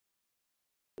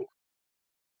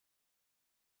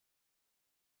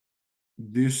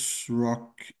This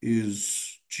rock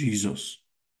is Jesus,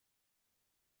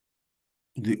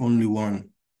 the only one.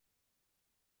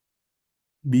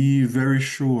 Be very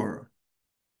sure,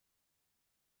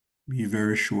 be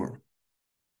very sure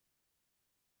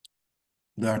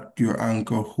that your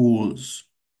anchor holds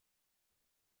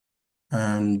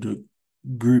and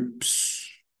grips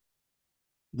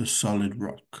the solid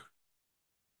rock.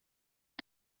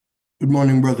 Good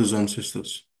morning, brothers and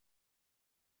sisters.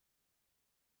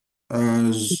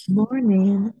 As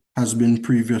Morning. has been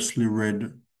previously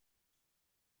read,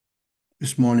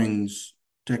 this morning's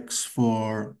text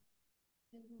for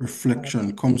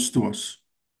reflection comes to us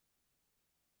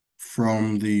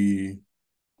from the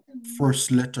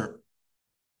first letter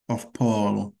of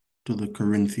Paul to the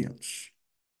Corinthians.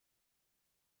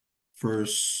 1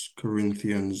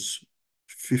 Corinthians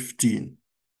 15,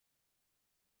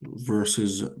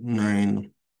 verses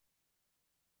 9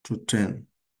 to 10.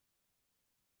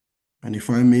 And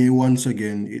if I may, once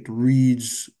again, it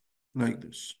reads like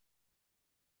this.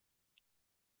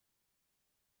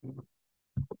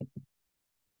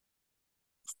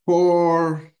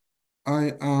 For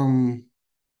I am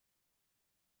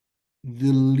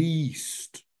the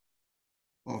least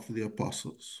of the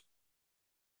apostles,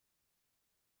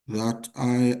 that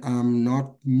I am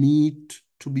not meet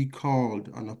to be called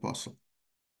an apostle,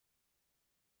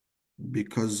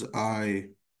 because I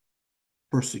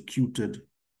persecuted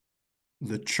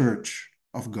the church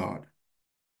of God.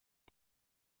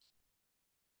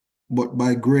 But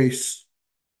by grace,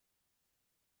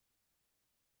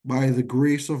 by the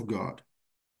grace of God,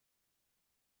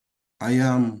 I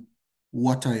am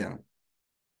what I am.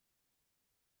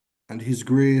 And his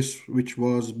grace, which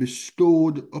was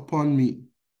bestowed upon me,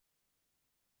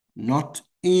 not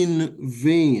in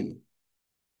vain,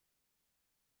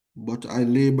 but I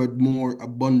labored more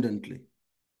abundantly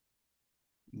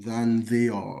than they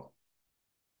all.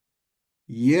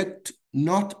 Yet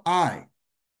not I,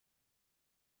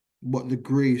 but the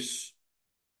grace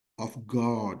of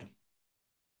God,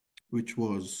 which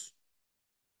was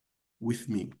with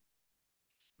me.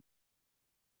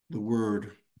 The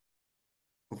word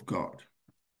of God.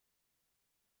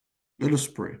 Let us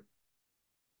pray.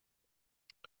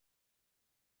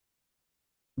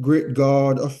 Great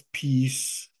God of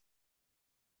peace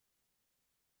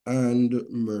and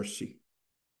mercy,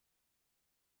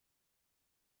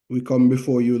 we come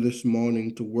before you this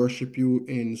morning to worship you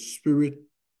in spirit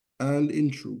and in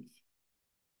truth.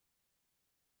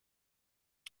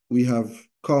 We have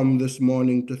come this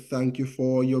morning to thank you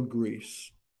for your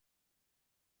grace,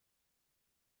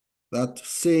 that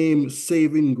same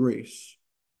saving grace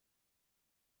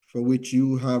for which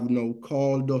you have now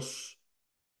called us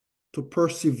to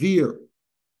persevere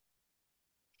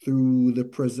through the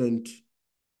present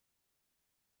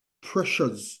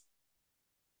pressures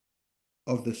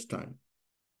of this time.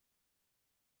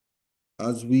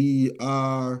 As we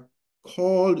are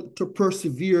called to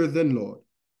persevere then, Lord,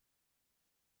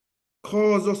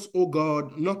 cause us, O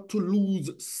God, not to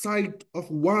lose sight of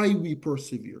why we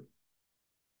persevere.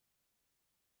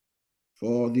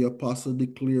 For the apostle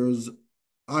declares,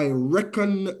 I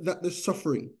reckon that the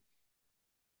suffering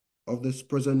of this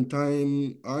present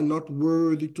time are not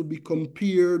worthy to be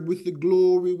compared with the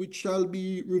glory which shall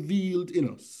be revealed in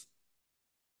us.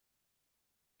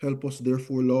 Help us,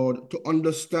 therefore, Lord, to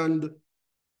understand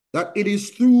that it is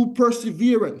through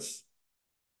perseverance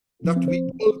that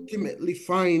we ultimately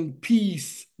find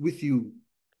peace with you,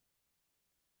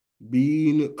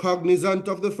 being cognizant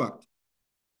of the fact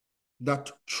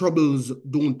that troubles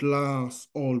don't last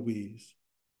always.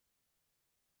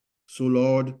 So,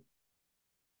 Lord,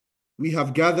 we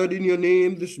have gathered in your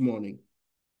name this morning.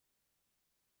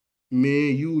 May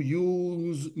you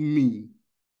use me,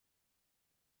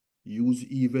 use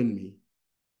even me,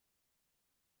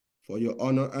 for your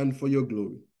honor and for your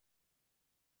glory.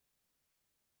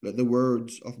 Let the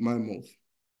words of my mouth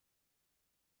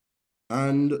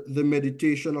and the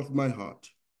meditation of my heart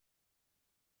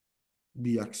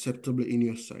be acceptable in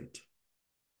your sight.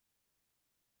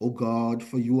 O God,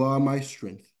 for you are my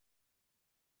strength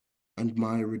and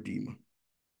my Redeemer.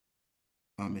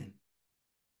 Amen.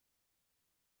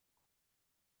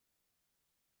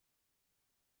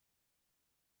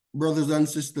 Brothers and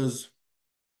sisters,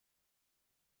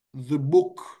 the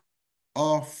book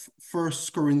of 1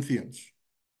 Corinthians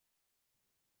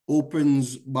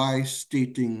opens by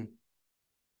stating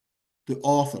the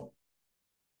author,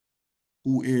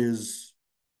 who is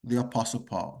the Apostle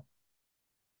Paul.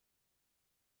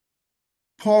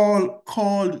 Paul,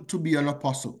 called to be an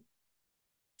apostle,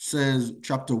 says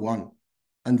chapter 1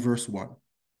 and verse 1,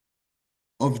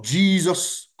 of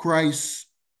Jesus Christ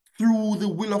through the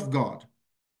will of God,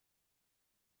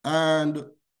 and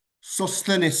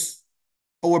Sosthenes,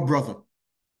 our brother,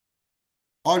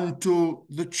 unto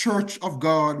the church of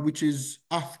God which is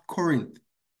at Corinth,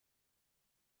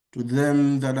 to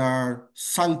them that are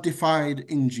sanctified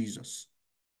in Jesus,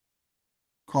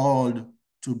 called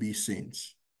to be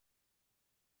saints.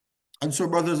 And so,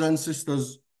 brothers and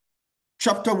sisters,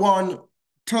 chapter 1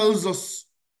 tells us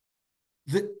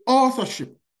the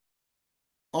authorship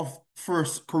of 1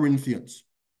 Corinthians,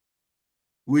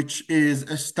 which is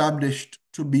established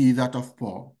to be that of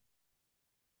Paul.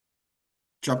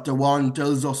 Chapter 1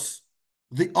 tells us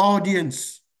the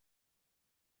audience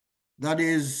that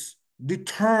is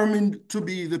determined to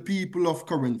be the people of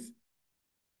Corinth.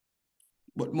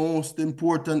 But most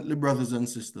importantly, brothers and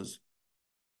sisters,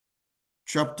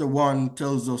 chapter 1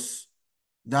 tells us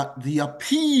that the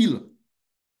appeal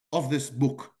of this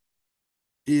book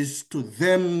is to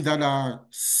them that are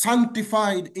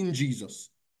sanctified in Jesus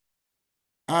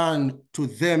and to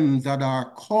them that are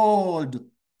called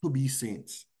to be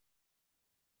saints.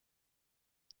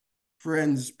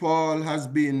 Friends, Paul has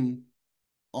been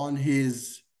on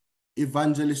his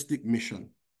evangelistic mission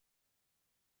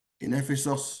in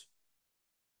Ephesus.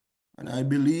 And I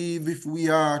believe if we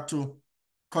are to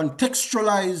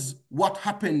contextualize what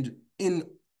happened in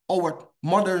our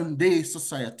modern day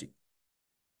society,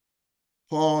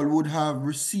 Paul would have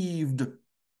received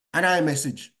an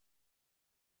iMessage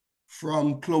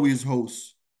from Chloe's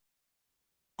house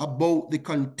about the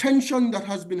contention that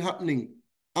has been happening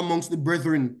amongst the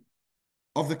brethren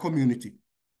of the community.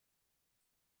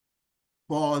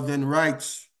 Paul then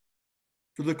writes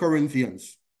to the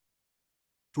Corinthians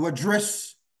to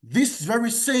address this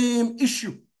very same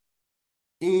issue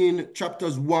in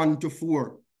chapters 1 to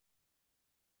 4.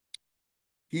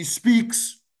 He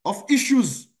speaks of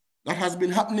issues that has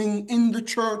been happening in the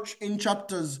church in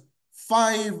chapters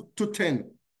 5 to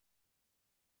 10.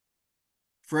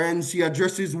 Friends, he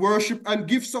addresses worship and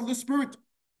gifts of the Spirit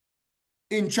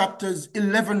in chapters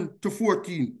 11 to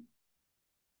 14.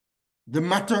 The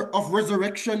matter of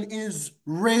resurrection is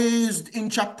raised in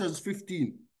chapters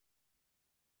 15.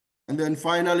 And then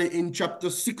finally in chapter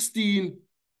 16,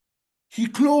 he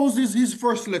closes his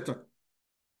first letter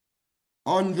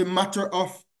on the matter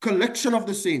of collection of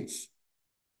the saints,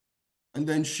 and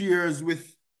then shares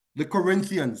with the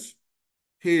Corinthians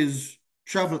his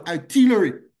travel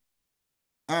itinerary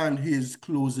and his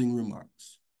closing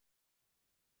remarks.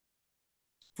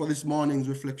 For this morning's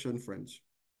reflection, friends,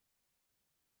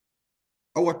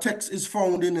 our text is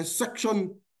found in a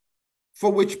section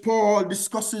for which Paul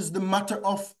discusses the matter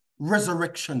of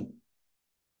resurrection.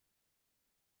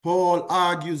 Paul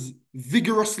argues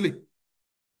vigorously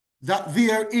that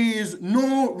there is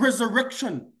no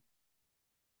resurrection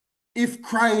if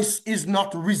Christ is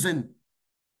not risen.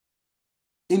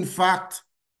 In fact,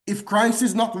 if Christ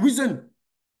is not risen,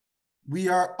 we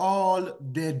are all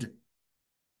dead.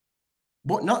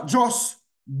 But not just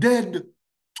dead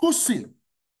to sin,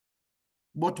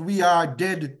 but we are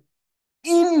dead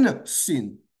in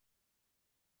sin.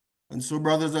 And so,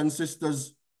 brothers and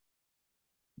sisters,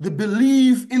 the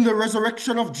belief in the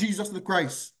resurrection of Jesus the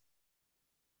Christ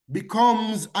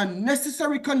becomes a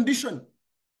necessary condition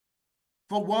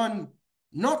for one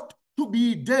not to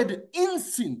be dead in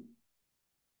sin,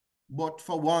 but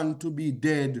for one to be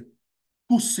dead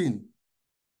to sin.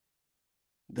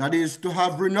 That is, to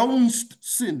have renounced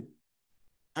sin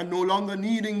and no longer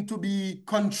needing to be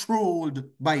controlled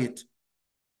by it.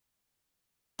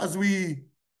 As we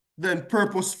then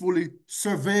purposefully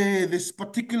survey this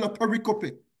particular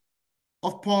pericope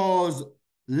of Paul's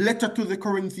letter to the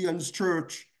Corinthians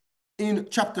church in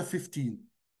chapter 15,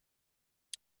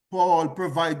 Paul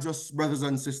provides us, brothers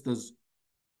and sisters,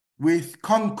 with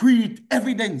concrete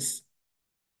evidence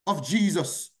of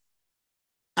Jesus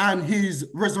and his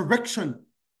resurrection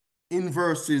in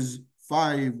verses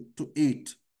 5 to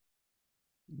 8,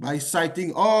 by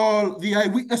citing all the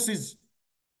eyewitnesses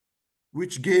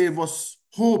which gave us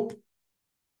hope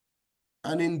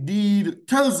and indeed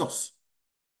tells us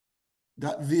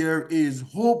that there is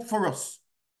hope for us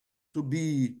to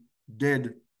be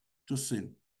dead to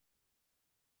sin.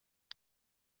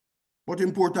 But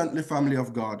importantly, family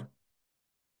of God,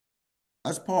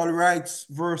 as Paul writes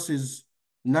verses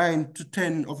 9 to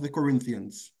 10 of the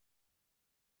Corinthians,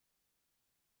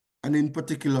 and in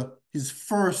particular, his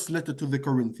first letter to the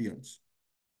Corinthians,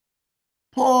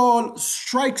 Paul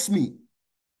strikes me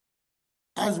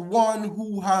as one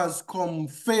who has come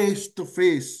face to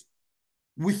face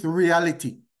with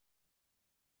reality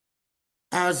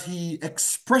as he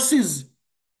expresses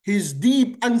his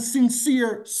deep and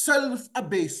sincere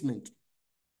self-abasement.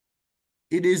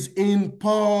 It is in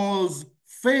Paul's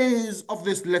phase of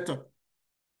this letter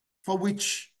for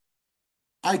which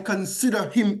I consider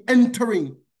him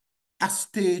entering a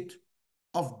state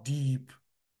of deep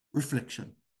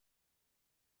reflection.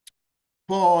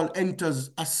 Paul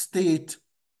enters a state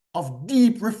of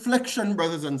deep reflection,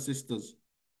 brothers and sisters.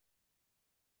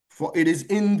 For it is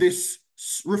in this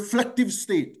reflective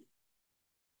state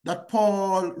that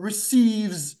Paul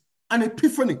receives an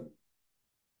epiphany.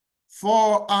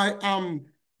 For I am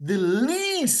the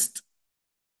least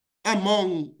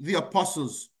among the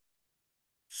apostles,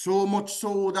 so much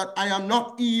so that I am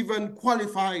not even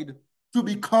qualified to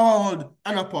be called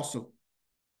an apostle,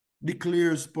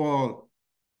 declares Paul.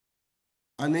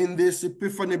 And in this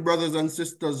epiphany, brothers and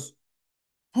sisters,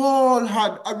 Paul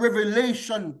had a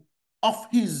revelation of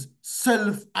his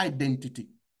self-identity.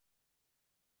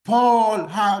 Paul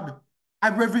had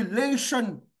a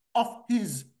revelation of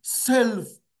his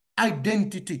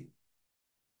self-identity.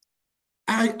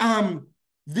 I am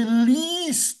the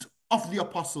least of the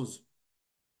apostles.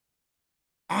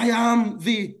 I am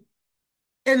the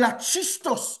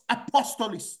elachistos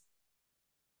apostolis.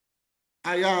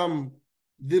 I am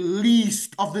the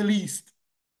least of the least,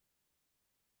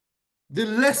 the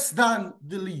less than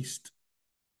the least.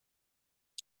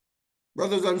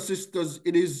 Brothers and sisters,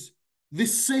 it is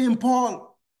this same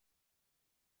Paul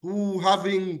who,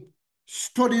 having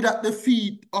studied at the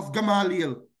feet of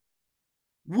Gamaliel,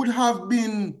 would have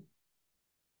been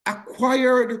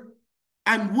acquired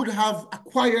and would have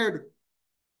acquired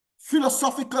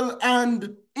philosophical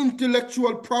and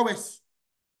intellectual prowess,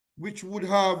 which would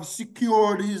have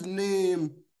secured his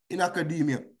name in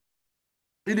academia.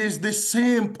 It is the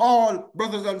same Paul,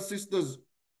 brothers and sisters,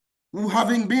 who,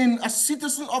 having been a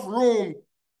citizen of Rome,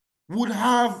 would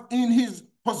have in his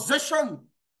possession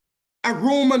a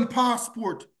Roman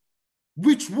passport,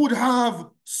 which would have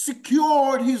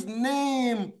secured his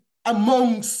name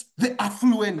amongst the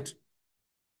affluent.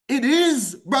 It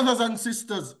is, brothers and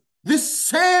sisters, this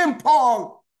same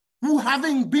Paul who,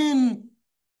 having been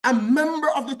a member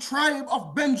of the tribe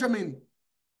of Benjamin,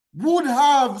 would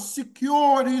have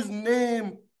secured his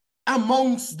name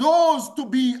amongst those to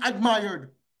be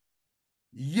admired.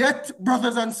 Yet,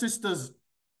 brothers and sisters,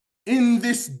 in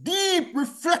this deep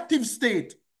reflective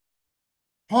state,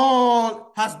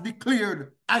 Paul has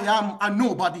declared, I am a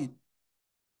nobody.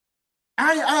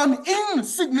 I am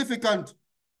insignificant.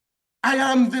 I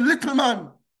am the little man.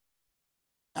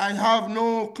 I have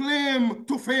no claim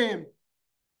to fame.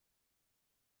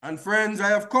 And friends, I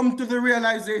have come to the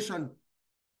realization,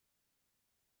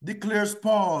 declares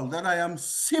Paul, that I am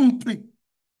simply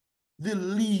the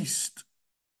least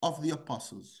of the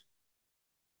apostles.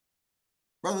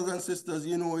 Brothers and sisters,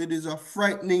 you know, it is a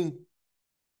frightening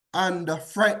and a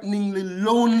frighteningly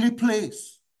lonely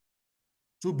place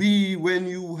to be when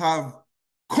you have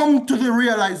come to the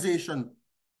realization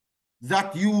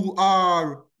that you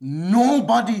are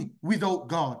nobody without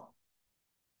God.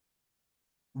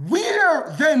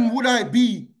 Where then would I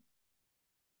be?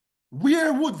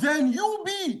 Where would then you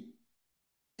be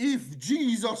if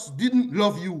Jesus didn't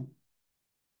love you?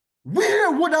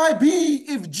 Where would I be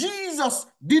if Jesus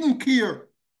didn't care?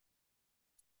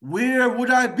 Where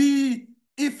would I be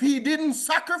if he didn't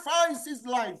sacrifice his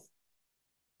life?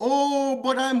 Oh,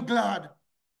 but I'm glad.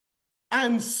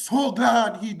 I'm so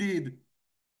glad he did.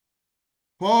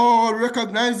 Paul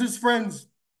recognizes, friends,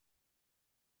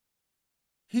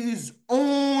 his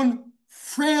own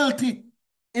frailty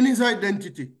in his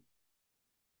identity,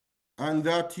 and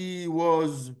that he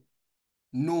was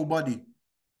nobody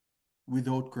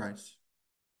without Christ.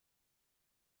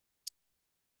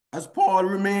 As Paul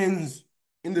remains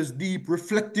in this deep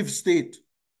reflective state,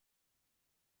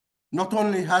 not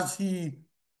only has he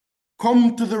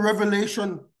come to the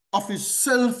revelation of his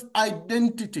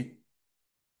self-identity,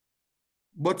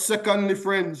 but secondly,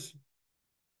 friends,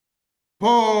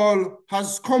 Paul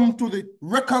has come to the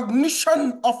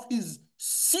recognition of his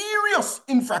serious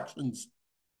infractions.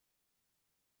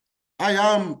 I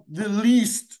am the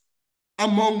least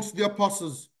amongst the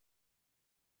apostles.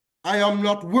 I am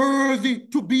not worthy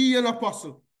to be an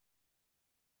apostle,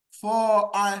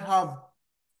 for I have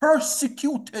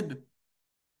persecuted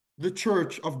the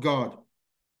church of God.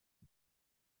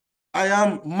 I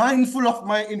am mindful of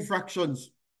my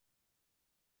infractions,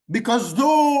 because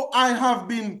though I have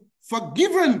been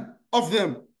forgiven of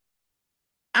them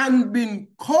and been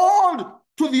called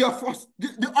to the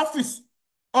office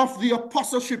of the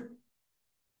apostleship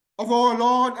of our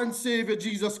Lord and Savior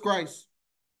Jesus Christ,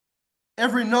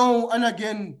 every now and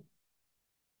again,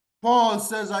 Paul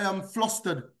says, I am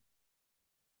flustered.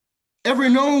 Every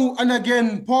now and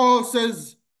again, Paul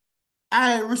says,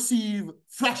 I receive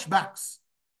flashbacks.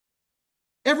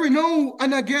 Every now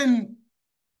and again,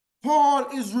 Paul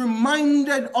is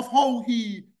reminded of how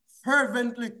he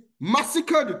fervently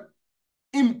massacred,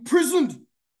 imprisoned,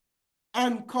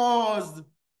 and caused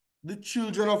the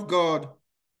children of God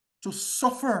to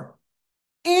suffer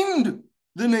in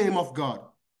the name of God.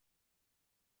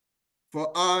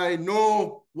 For I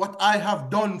know what I have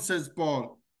done, says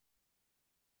Paul.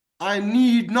 I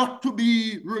need not to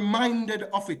be reminded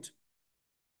of it,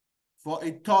 for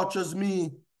it tortures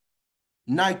me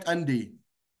night and day.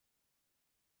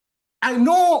 I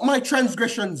know my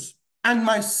transgressions and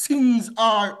my sins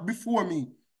are before me.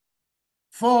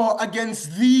 For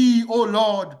against thee, O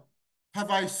Lord,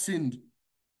 have I sinned.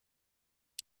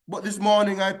 But this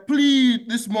morning, I plead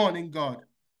this morning, God,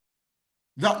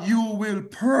 that you will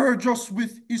purge us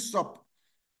with hyssop.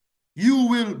 You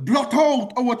will blot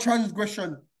out our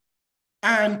transgression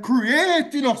and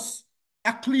create in us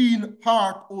a clean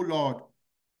heart, O Lord.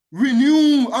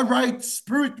 Renew a right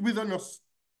spirit within us.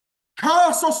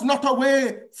 Cast us not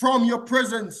away from your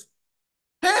presence.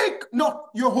 Take not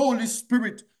your Holy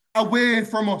Spirit away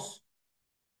from us,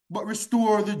 but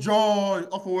restore the joy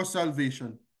of our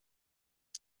salvation.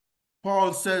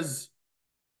 Paul says,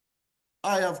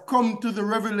 I have come to the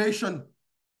revelation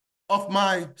of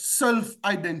my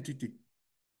self-identity.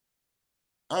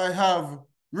 I have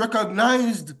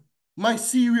recognized my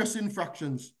serious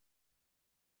infractions.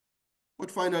 But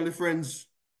finally, friends,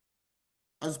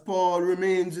 as Paul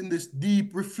remains in this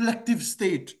deep reflective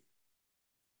state,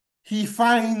 he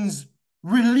finds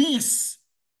release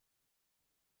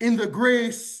in the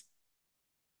grace,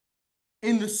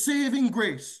 in the saving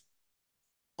grace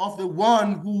of the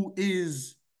one who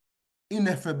is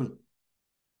ineffable.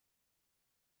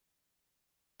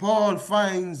 Paul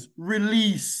finds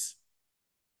release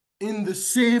in the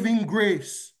saving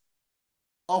grace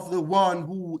of the one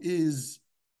who is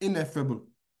ineffable.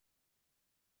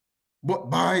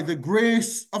 But by the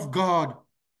grace of God,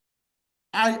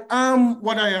 I am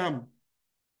what I am,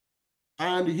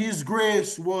 and his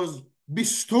grace was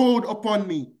bestowed upon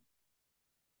me,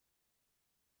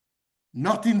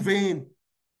 not in vain,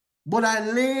 but I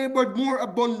labored more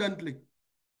abundantly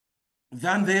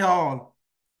than they all,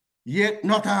 yet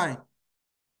not I,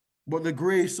 but the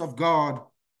grace of God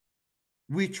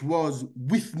which was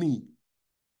with me.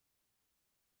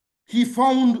 He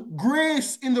found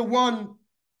grace in the one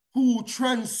who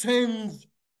transcends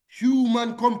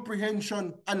human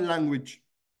comprehension and language.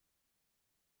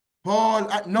 Paul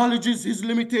acknowledges his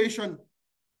limitation,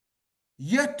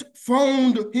 yet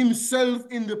found himself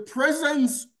in the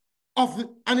presence of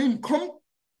an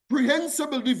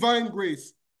incomprehensible divine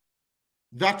grace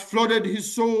that flooded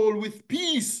his soul with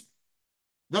peace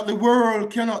that the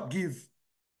world cannot give,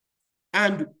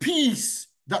 and peace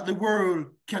that the world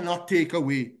cannot take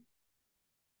away.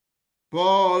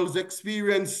 Paul's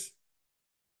experience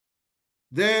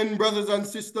then, brothers and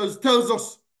sisters, tells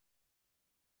us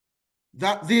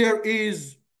that there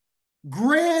is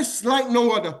grace like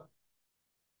no other.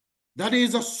 That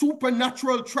is a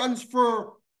supernatural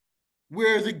transfer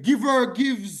where the giver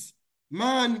gives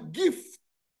man gift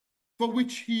for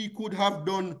which he could have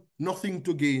done nothing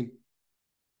to gain.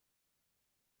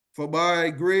 For by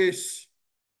grace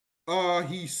are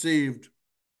ye saved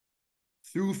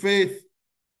through faith,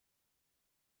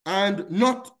 and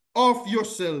not of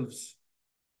yourselves.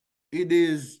 It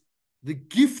is the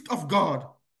gift of God,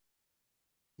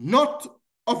 not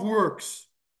of works,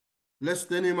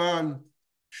 lest any man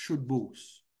should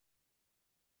boast.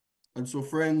 And so,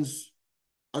 friends,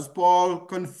 as Paul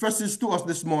confesses to us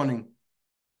this morning,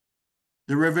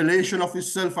 the revelation of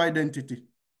his self-identity,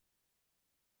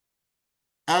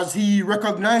 as he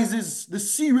recognizes the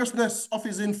seriousness of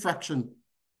his infraction,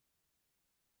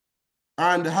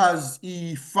 and as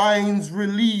he finds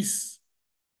release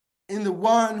in the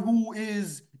one who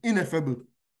is ineffable.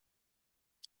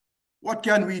 What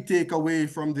can we take away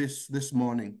from this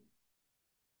morning?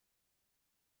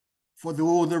 For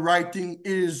though the writing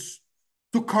is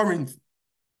to Corinth,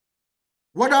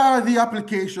 what are the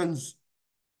applications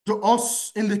to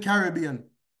us in the Caribbean?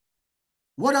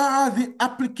 What are the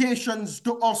applications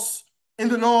to us in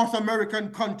the North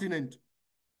American continent?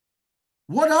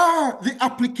 What are the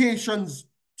applications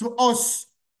to us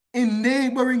in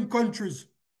neighboring countries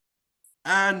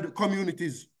and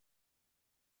communities?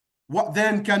 What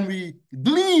then can we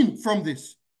glean from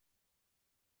this?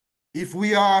 If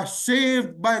we are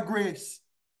saved by grace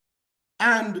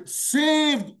and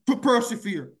saved to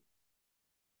persevere,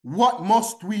 what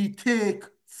must we take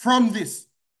from this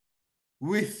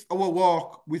with our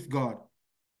walk with God?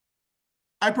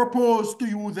 I propose to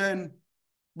you then,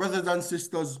 brothers and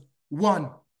sisters, one,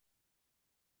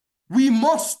 we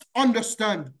must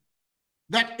understand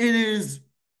that it is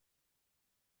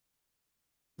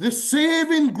the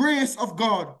saving grace of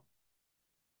God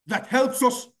that helps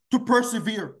us to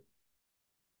persevere.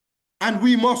 And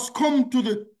we must come to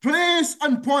the place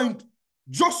and point,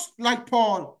 just like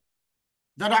Paul,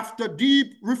 that after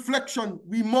deep reflection,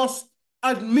 we must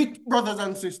admit, brothers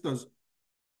and sisters,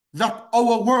 that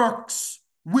our works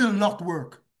will not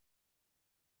work.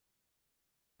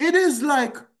 It is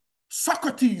like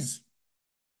Socrates,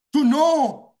 to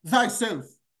know thyself.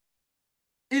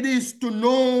 It is to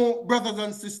know, brothers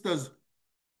and sisters,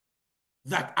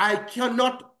 that I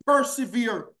cannot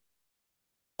persevere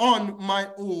on my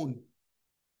own.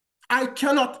 I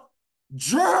cannot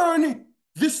journey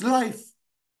this life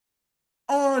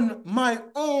on my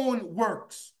own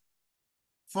works,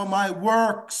 for my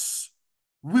works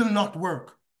will not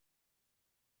work.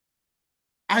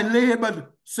 I labored,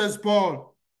 says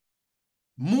Paul,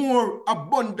 more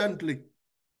abundantly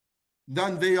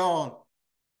than they all,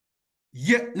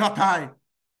 yet not I.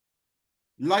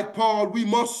 Like Paul, we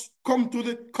must come to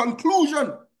the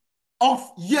conclusion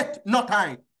of yet not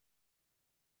I.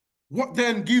 What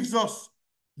then gives us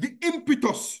the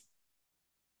impetus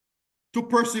to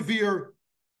persevere?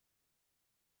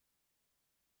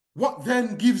 What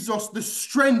then gives us the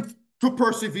strength to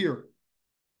persevere?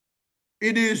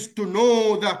 It is to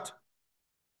know that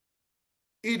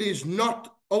it is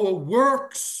not our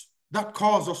works that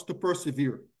cause us to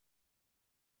persevere,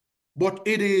 but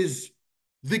it is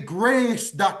the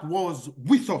grace that was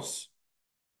with us.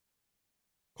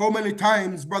 How many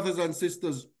times, brothers and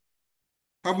sisters,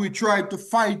 have we tried to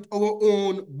fight our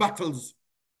own battles?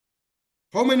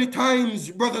 How many times,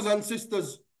 brothers and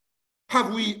sisters,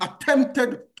 have we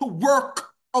attempted to work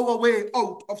our way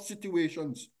out of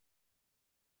situations?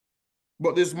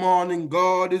 But this morning,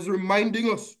 God is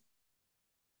reminding us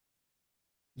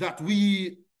that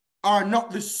we are not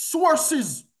the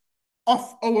sources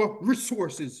of our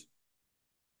resources.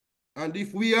 And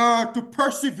if we are to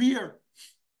persevere,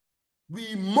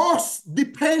 we must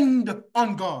depend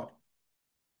on God.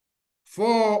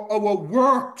 For our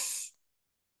works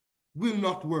will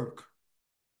not work.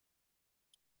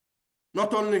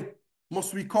 Not only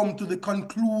must we come to the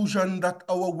conclusion that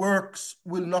our works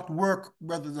will not work,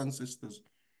 brothers and sisters,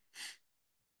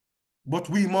 but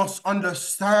we must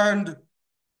understand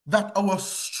that our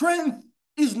strength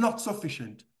is not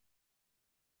sufficient.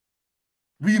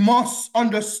 We must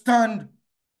understand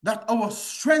that our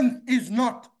strength is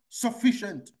not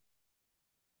sufficient.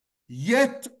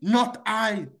 Yet not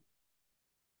I,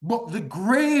 but the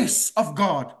grace of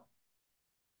God.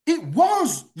 It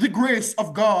was the grace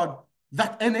of God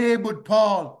that enabled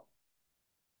Paul.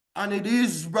 And it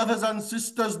is, brothers and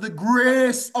sisters, the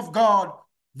grace of God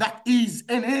that is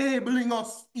enabling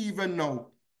us even now.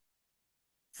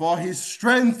 For his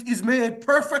strength is made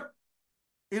perfect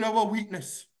in our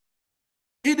weakness.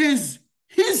 It is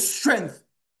his strength,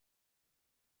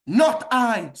 not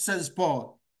I, says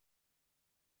Paul.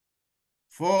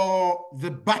 For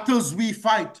the battles we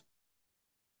fight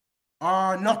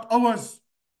are not ours.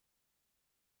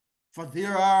 For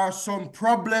there are some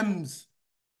problems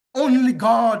only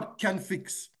God can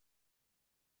fix.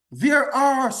 There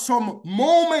are some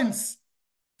moments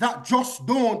that just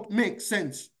don't make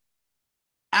sense.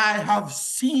 I have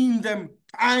seen them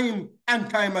time and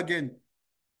time again.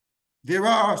 There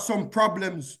are some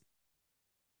problems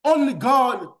only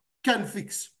God can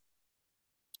fix.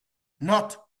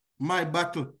 Not my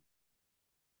battle,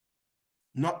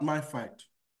 not my fight.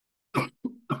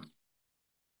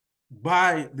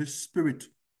 By the Spirit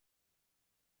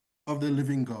of the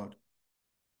living God.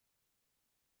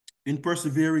 In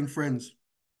persevering, friends,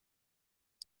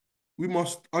 we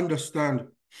must understand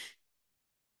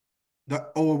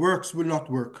that our works will not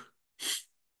work.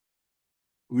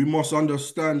 We must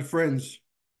understand, friends,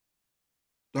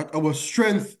 that our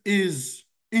strength is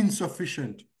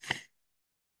insufficient.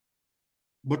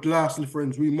 But lastly,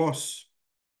 friends, we must,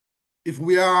 if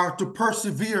we are to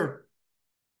persevere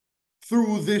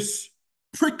through this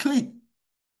prickly,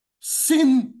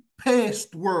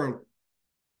 sin-paced world,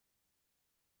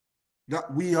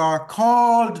 that we are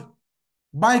called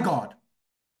by God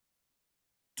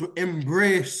to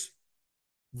embrace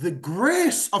the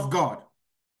grace of God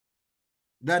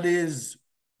that is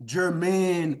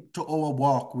germane to our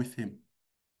walk with him.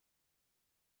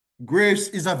 Grace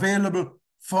is available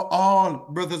for all,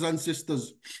 brothers and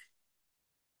sisters.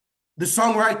 The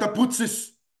songwriter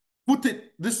put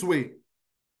it this way: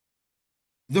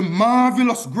 the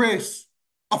marvelous grace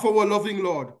of our loving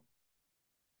Lord,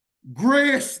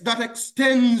 grace that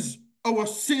extends our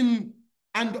sin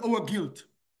and our guilt,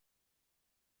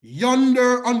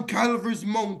 yonder on Calvary's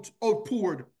mount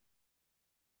outpoured,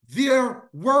 there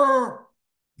were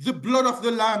the blood of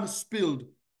the Lamb spilled.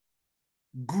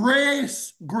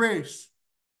 Grace, grace,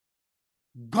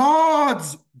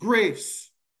 God's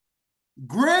grace,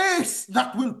 grace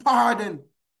that will pardon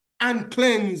and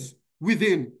cleanse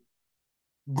within.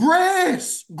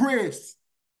 Grace, grace,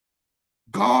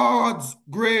 God's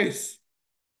grace,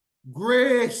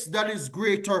 grace that is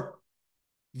greater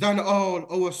than all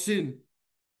our sin.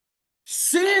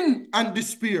 Sin and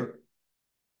despair,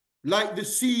 like the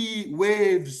sea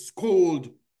waves cold,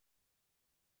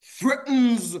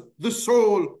 threatens the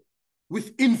soul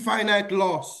with infinite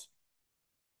loss.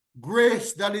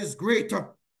 Grace that is greater,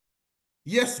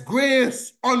 yes,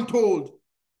 grace untold,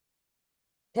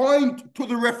 point to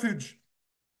the refuge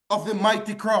of the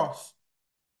mighty cross.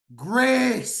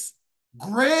 Grace,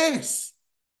 grace,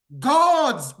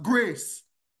 God's grace,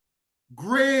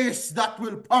 grace that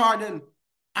will pardon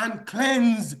and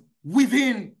cleanse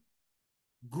within.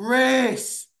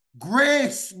 Grace,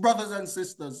 grace, brothers and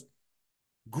sisters,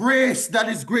 grace that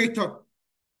is greater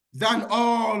than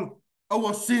all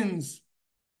our sins.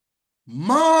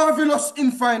 Marvelous,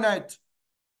 infinite,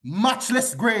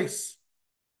 matchless grace,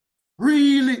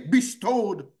 freely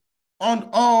bestowed on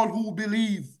all who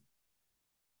believe,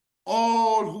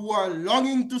 all who are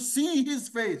longing to see his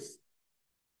face.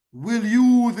 Will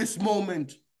you this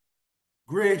moment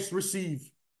grace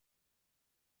receive?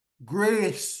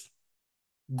 Grace,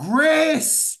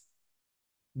 grace,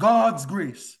 God's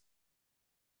grace,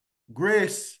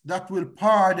 grace that will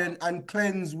pardon and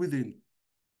cleanse within.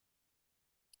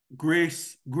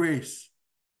 Grace, grace,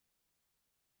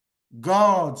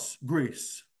 God's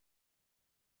grace,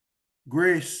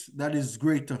 grace that is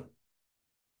greater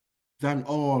than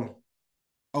all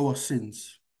our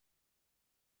sins.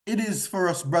 It is for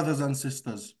us, brothers and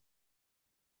sisters,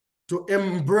 to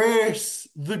embrace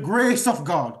the grace of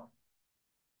God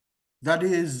that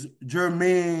is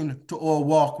germane to our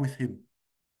walk with him.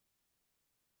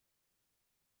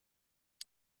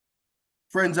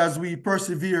 Friends, as we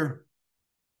persevere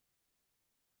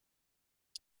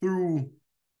through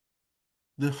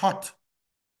the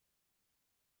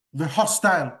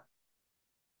hostile,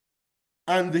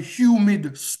 and the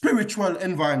humid spiritual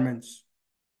environments,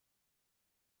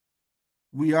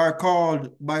 we are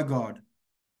called by God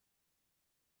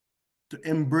to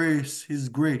embrace his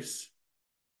grace,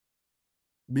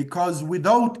 because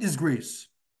without his grace,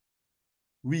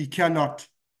 we cannot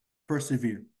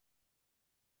persevere.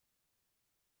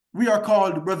 We are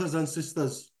called, brothers and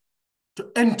sisters, to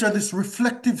enter this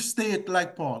reflective state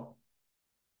like Paul,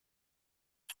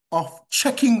 of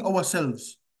checking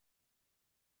ourselves,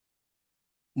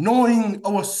 knowing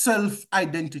our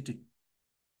self-identity.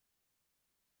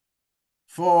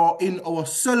 For in our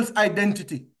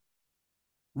self-identity,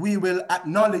 we will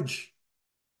acknowledge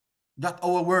that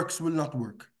our works will not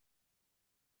work.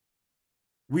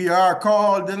 We are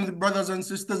called, then, brothers and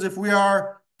sisters, if we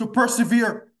are to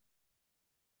persevere,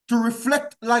 to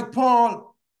reflect like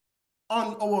Paul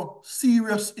on our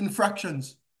serious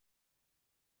infractions,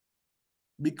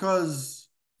 because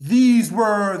these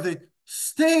were the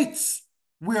states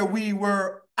where we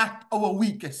were at our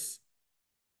weakest.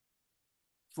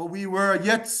 For we were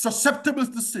yet susceptible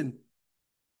to sin.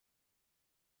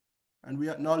 And we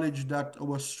acknowledge that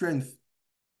our strength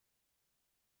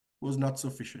was not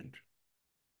sufficient.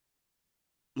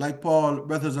 Like Paul,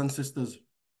 brothers and sisters,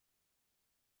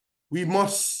 we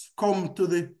must come to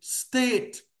the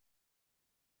state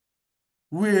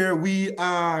where we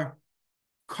are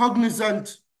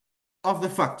cognizant of the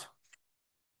fact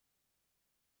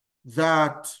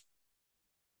that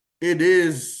it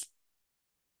is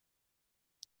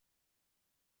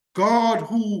God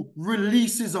who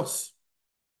releases us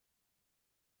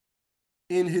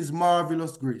in his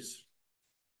marvelous grace.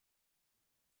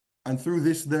 And through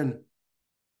this, then,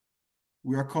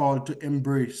 we are called to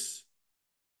embrace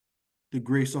the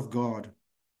grace of God,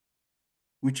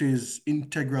 which is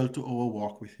integral to our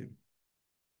walk with him.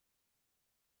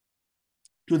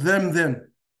 To them, then,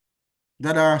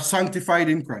 that are sanctified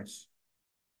in Christ,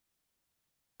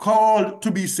 called to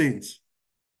be saints.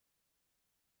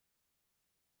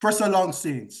 Press along,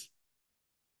 saints.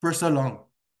 Press along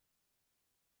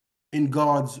in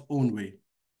God's own way.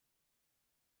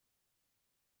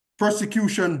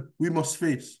 Persecution we must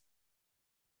face.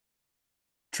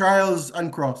 Trials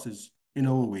and crosses in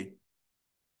our way.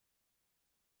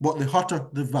 But the hotter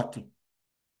the battle,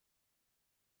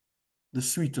 the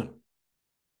sweeter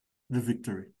the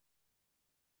victory.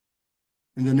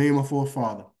 In the name of our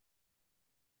Father,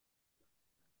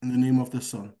 in the name of the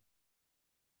Son,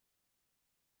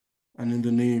 and in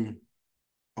the name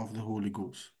of the Holy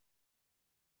Ghost.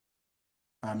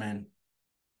 Amen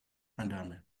and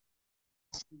amen.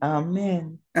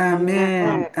 Amen.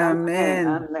 Amen. Amen. Amen.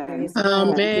 Amen. Praise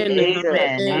God. Thank you, Amen. Jesus.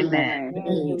 Amen. Amen. Amen.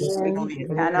 Amen. Hallelujah.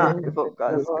 We cannot give up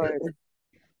God's grace.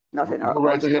 Not in our Go own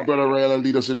right ahead, strength. Brother Ryle, and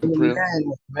lead us in prayer.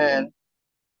 Amen.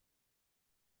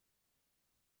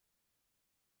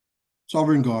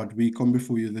 Sovereign God, we come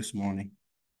before you this morning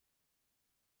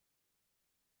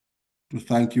to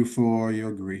thank you for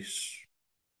your grace,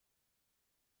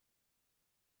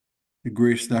 the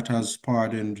grace that has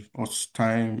pardoned us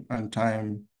time and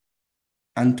time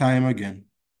and time again.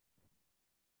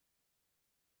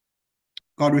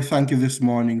 God, we thank you this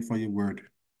morning for your word,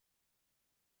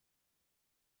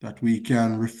 that we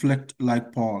can reflect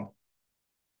like Paul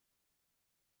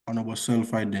on our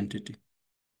self-identity.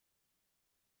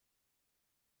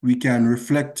 We can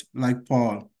reflect like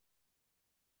Paul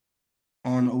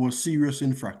on our serious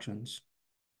infractions.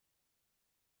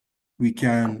 We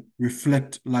can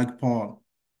reflect like Paul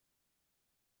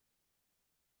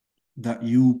that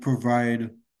you provide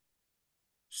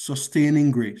sustaining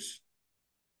grace.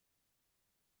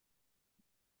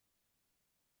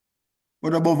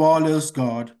 But above all else,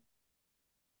 God,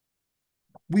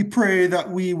 we pray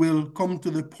that we will come to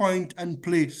the point and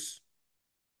place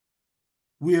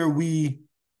where we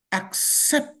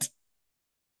accept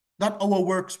that our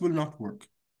works will not work,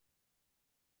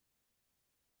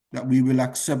 that we will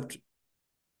accept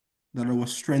that our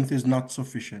strength is not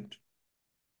sufficient,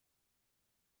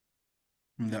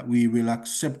 and that we will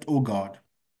accept, O God,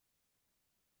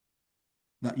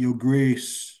 that your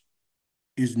grace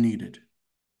is needed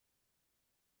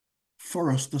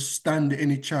for us to stand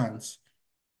any chance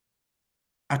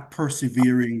at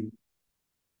persevering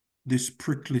this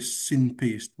prickly,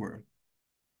 sin-paced world.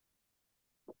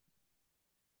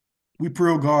 We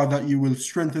pray, O God, that you will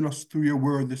strengthen us through your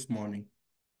word this morning,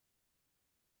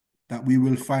 that we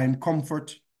will find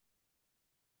comfort,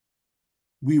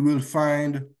 we will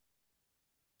find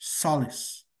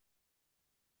solace,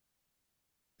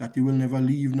 that you will never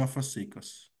leave nor forsake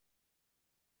us.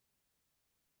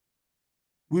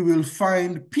 We will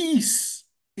find peace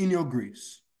in your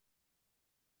grace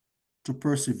to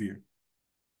persevere.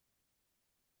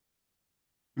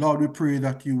 Lord, we pray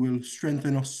that you will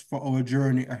strengthen us for our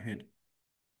journey ahead.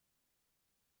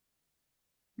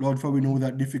 Lord, for we know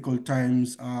that difficult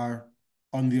times are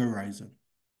on the horizon.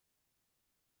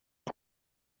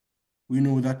 We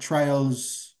know that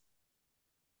trials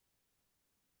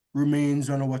remains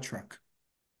on our track.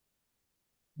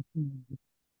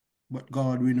 But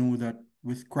God, we know that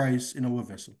with Christ in our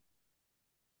vessel,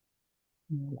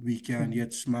 we can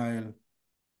yet smile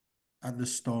at the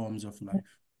storms of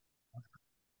life.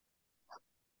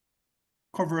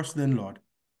 Cover us then, Lord,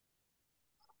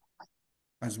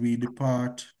 as we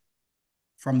depart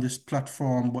from this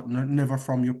platform, but never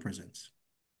from your presence.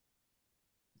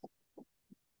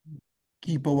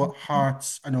 Keep our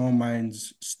hearts and our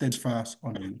minds steadfast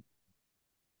on you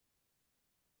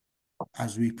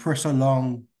as we press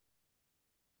along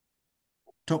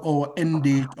to our end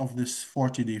date of this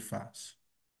 40-day fast.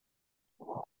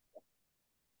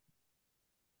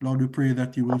 Lord, we pray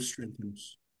that you will strengthen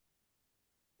us.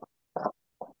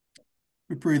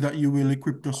 We pray that you will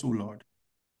equip us, O Lord.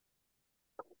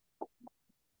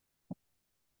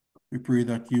 We pray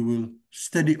that you will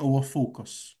steady our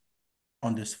focus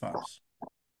on this fast.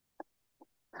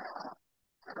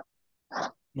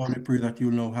 Lord, we pray that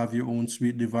you'll now have your own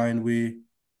sweet divine way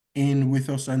in, with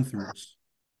us, and through us.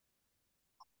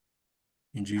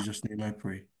 In Jesus' name I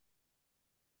pray.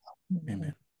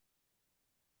 Amen.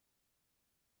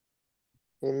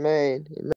 Amen. Amen.